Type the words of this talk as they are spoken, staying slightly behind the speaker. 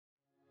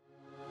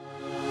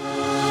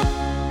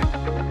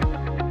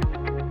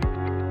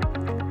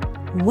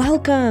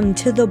Welcome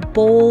to the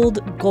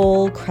Bold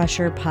Goal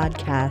Crusher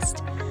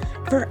podcast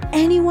for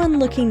anyone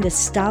looking to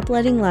stop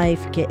letting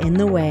life get in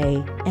the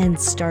way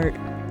and start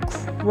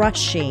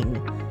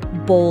crushing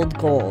bold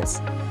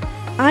goals.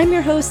 I'm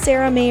your host,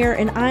 Sarah Mayer,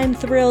 and I'm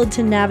thrilled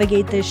to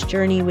navigate this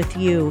journey with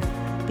you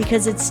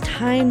because it's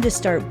time to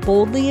start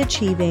boldly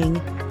achieving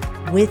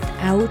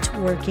without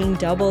working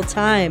double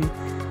time.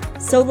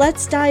 So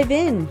let's dive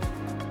in.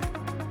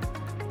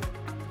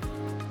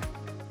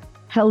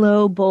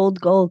 Hello, Bold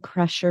Goal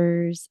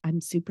Crushers.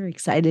 I'm super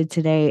excited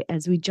today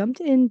as we jumped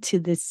into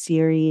this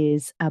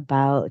series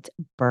about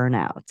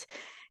burnout.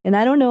 And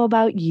I don't know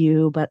about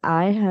you, but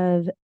I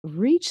have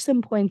reached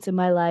some points in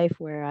my life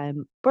where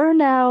I'm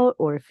burnout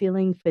or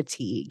feeling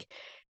fatigue.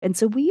 And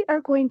so we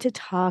are going to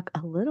talk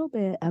a little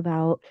bit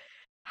about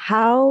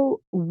how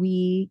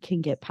we can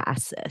get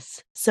past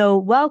this. So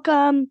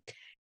welcome.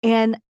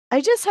 And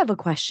I just have a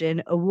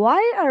question.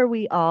 Why are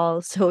we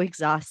all so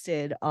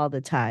exhausted all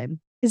the time?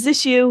 Is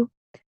this you?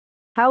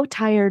 How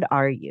tired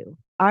are you?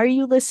 Are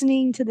you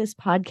listening to this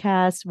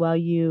podcast while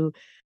you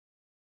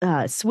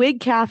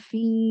swig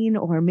caffeine,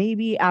 or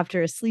maybe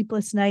after a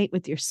sleepless night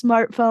with your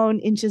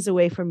smartphone inches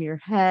away from your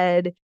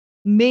head?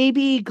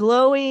 Maybe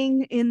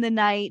glowing in the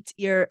night,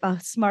 your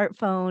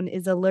smartphone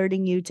is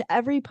alerting you to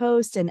every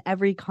post and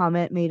every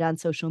comment made on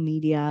social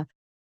media.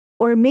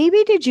 Or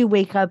maybe did you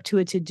wake up to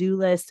a to-do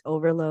list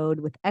overload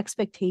with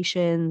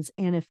expectations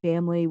and a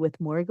family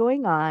with more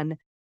going on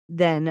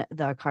than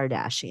the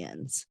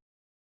Kardashians?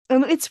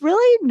 It's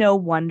really no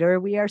wonder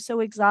we are so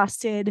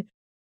exhausted.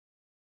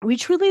 We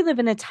truly live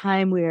in a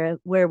time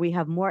where we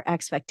have more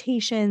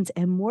expectations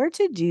and more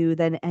to do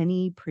than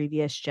any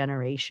previous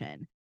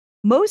generation.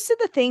 Most of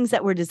the things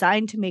that were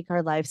designed to make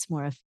our lives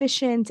more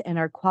efficient and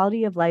our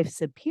quality of life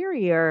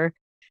superior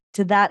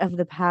to that of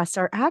the past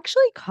are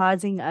actually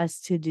causing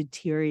us to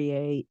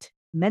deteriorate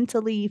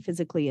mentally,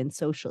 physically, and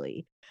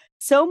socially.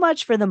 So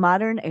much for the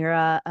modern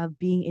era of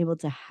being able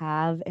to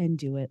have and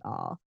do it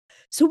all.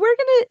 So, we're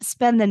going to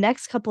spend the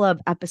next couple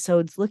of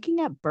episodes looking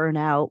at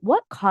burnout,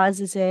 what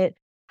causes it,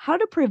 how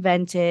to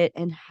prevent it,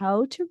 and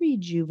how to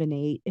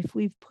rejuvenate if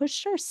we've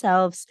pushed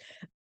ourselves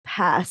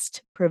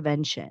past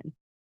prevention.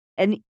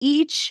 And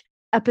each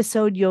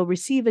episode, you'll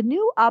receive a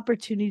new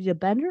opportunity to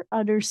better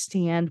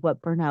understand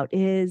what burnout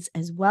is,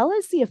 as well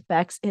as the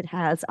effects it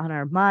has on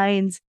our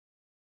minds,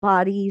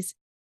 bodies,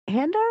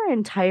 and our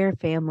entire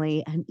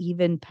family, and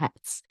even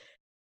pets.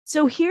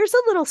 So, here's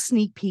a little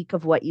sneak peek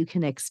of what you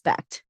can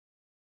expect.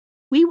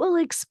 We will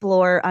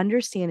explore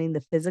understanding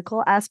the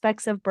physical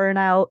aspects of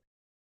burnout,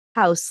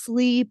 how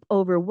sleep,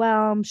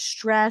 overwhelm,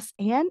 stress,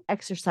 and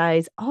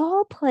exercise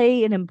all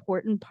play an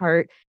important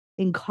part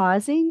in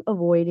causing,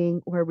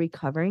 avoiding, or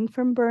recovering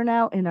from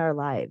burnout in our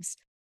lives.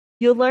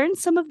 You'll learn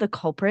some of the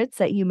culprits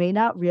that you may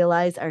not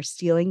realize are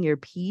stealing your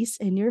peace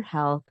and your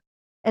health,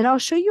 and I'll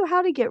show you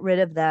how to get rid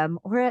of them,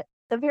 or at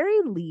the very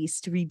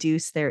least,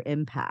 reduce their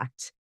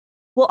impact.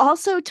 We'll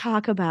also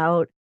talk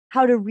about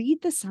how to read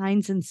the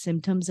signs and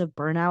symptoms of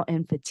burnout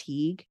and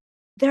fatigue.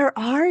 There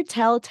are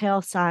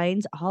telltale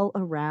signs all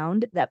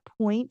around that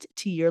point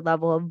to your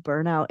level of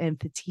burnout and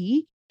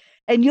fatigue,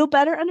 and you'll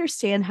better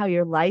understand how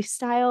your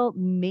lifestyle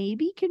may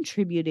be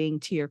contributing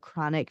to your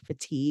chronic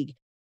fatigue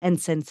and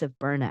sense of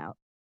burnout.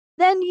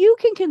 Then you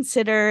can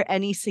consider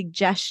any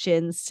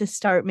suggestions to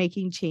start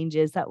making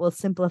changes that will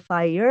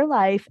simplify your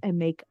life and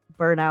make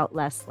burnout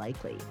less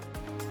likely.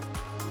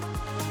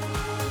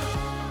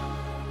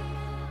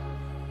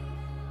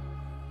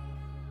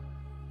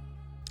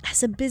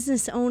 As a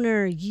business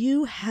owner,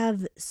 you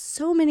have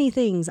so many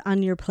things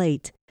on your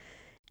plate,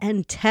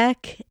 and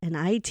tech and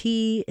IT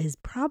is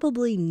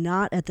probably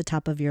not at the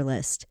top of your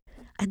list.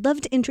 I'd love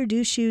to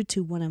introduce you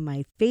to one of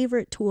my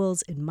favorite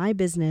tools in my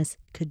business,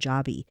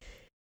 Kajabi.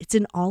 It's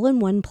an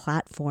all-in-one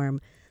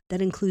platform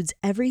that includes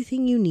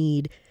everything you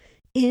need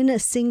in a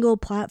single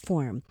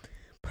platform.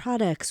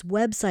 Products,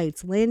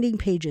 websites, landing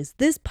pages.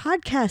 This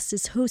podcast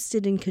is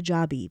hosted in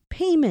Kajabi.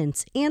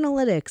 Payments,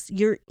 analytics,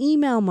 your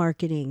email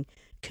marketing,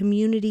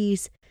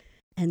 communities,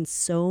 and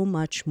so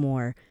much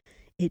more.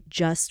 It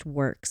just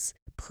works.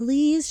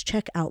 Please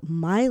check out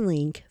my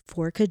link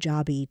for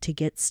Kajabi to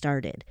get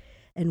started.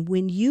 And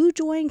when you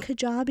join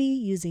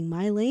Kajabi using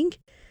my link,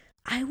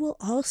 I will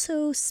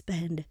also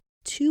spend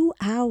 2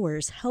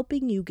 hours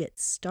helping you get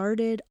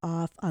started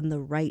off on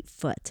the right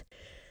foot.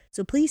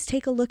 So please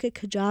take a look at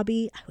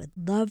Kajabi. I would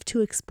love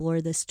to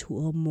explore this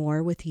tool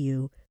more with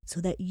you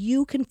so that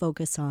you can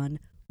focus on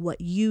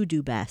what you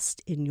do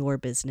best in your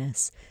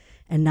business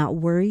and not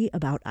worry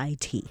about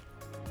IT.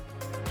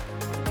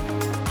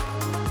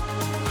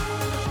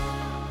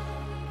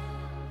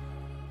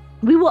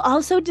 We will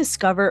also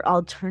discover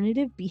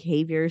alternative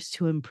behaviors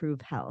to improve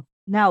health.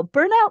 Now,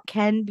 burnout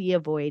can be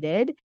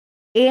avoided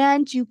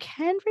and you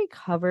can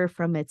recover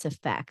from its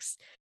effects.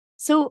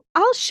 So,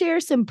 I'll share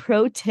some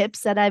pro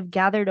tips that I've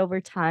gathered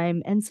over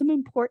time and some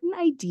important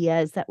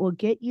ideas that will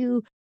get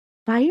you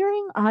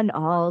firing on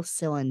all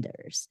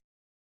cylinders.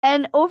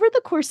 And over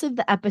the course of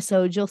the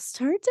episode, you'll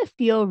start to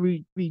feel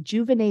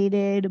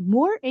rejuvenated,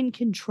 more in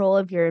control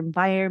of your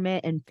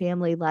environment and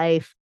family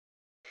life.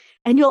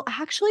 and you'll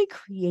actually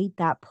create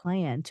that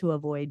plan to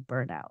avoid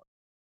burnout.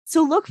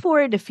 So look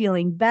forward to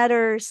feeling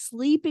better,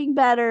 sleeping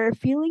better,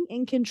 feeling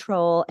in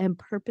control and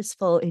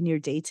purposeful in your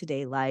day to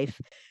day life.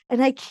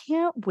 And I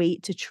can't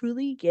wait to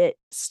truly get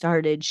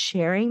started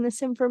sharing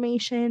this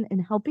information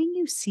and helping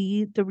you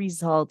see the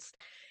results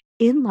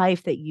in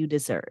life that you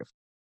deserve.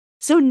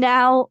 So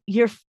now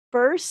your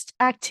first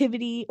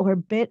activity or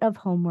bit of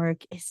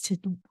homework is to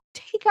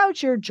take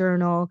out your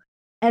journal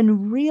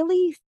and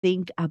really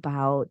think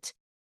about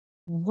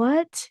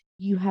what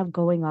you have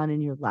going on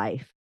in your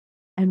life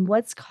and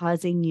what's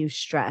causing you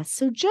stress.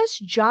 So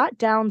just jot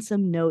down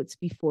some notes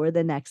before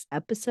the next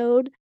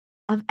episode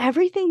of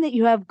everything that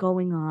you have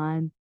going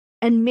on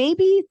and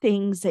maybe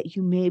things that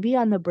you may be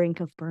on the brink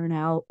of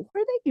burnout or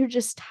that you're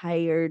just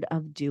tired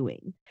of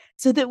doing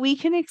so that we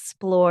can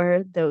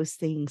explore those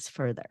things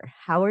further.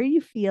 How are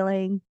you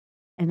feeling?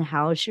 And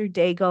how's your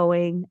day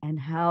going? And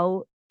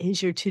how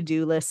is your to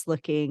do list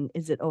looking?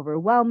 Is it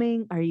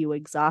overwhelming? Are you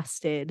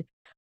exhausted?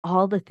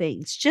 All the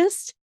things.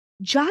 Just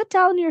jot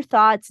down your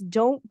thoughts.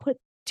 Don't put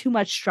too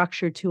much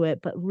structure to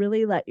it, but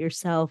really let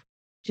yourself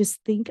just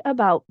think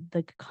about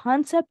the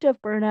concept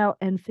of burnout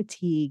and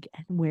fatigue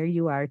and where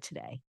you are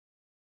today.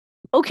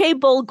 Okay,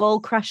 bold goal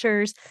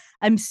crushers,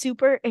 I'm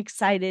super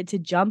excited to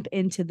jump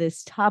into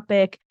this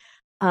topic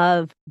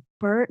of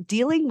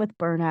dealing with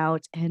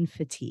burnout and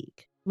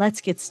fatigue.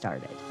 Let's get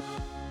started.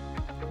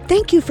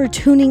 Thank you for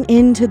tuning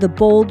in to the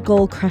Bold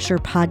Goal Crusher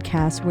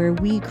podcast, where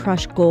we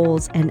crush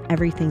goals and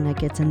everything that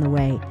gets in the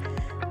way.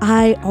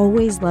 I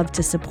always love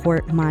to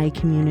support my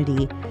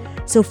community,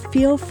 so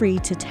feel free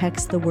to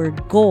text the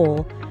word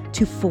GOAL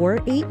to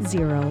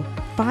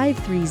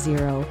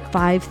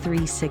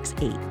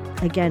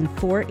 480-530-5368. Again,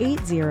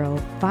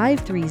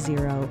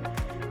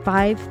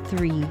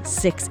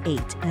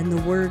 480-530-5368 and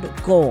the word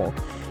GOAL.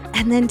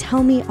 And then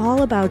tell me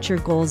all about your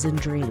goals and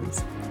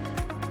dreams.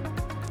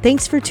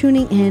 Thanks for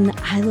tuning in.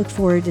 I look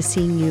forward to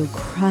seeing you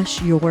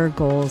crush your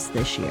goals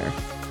this year.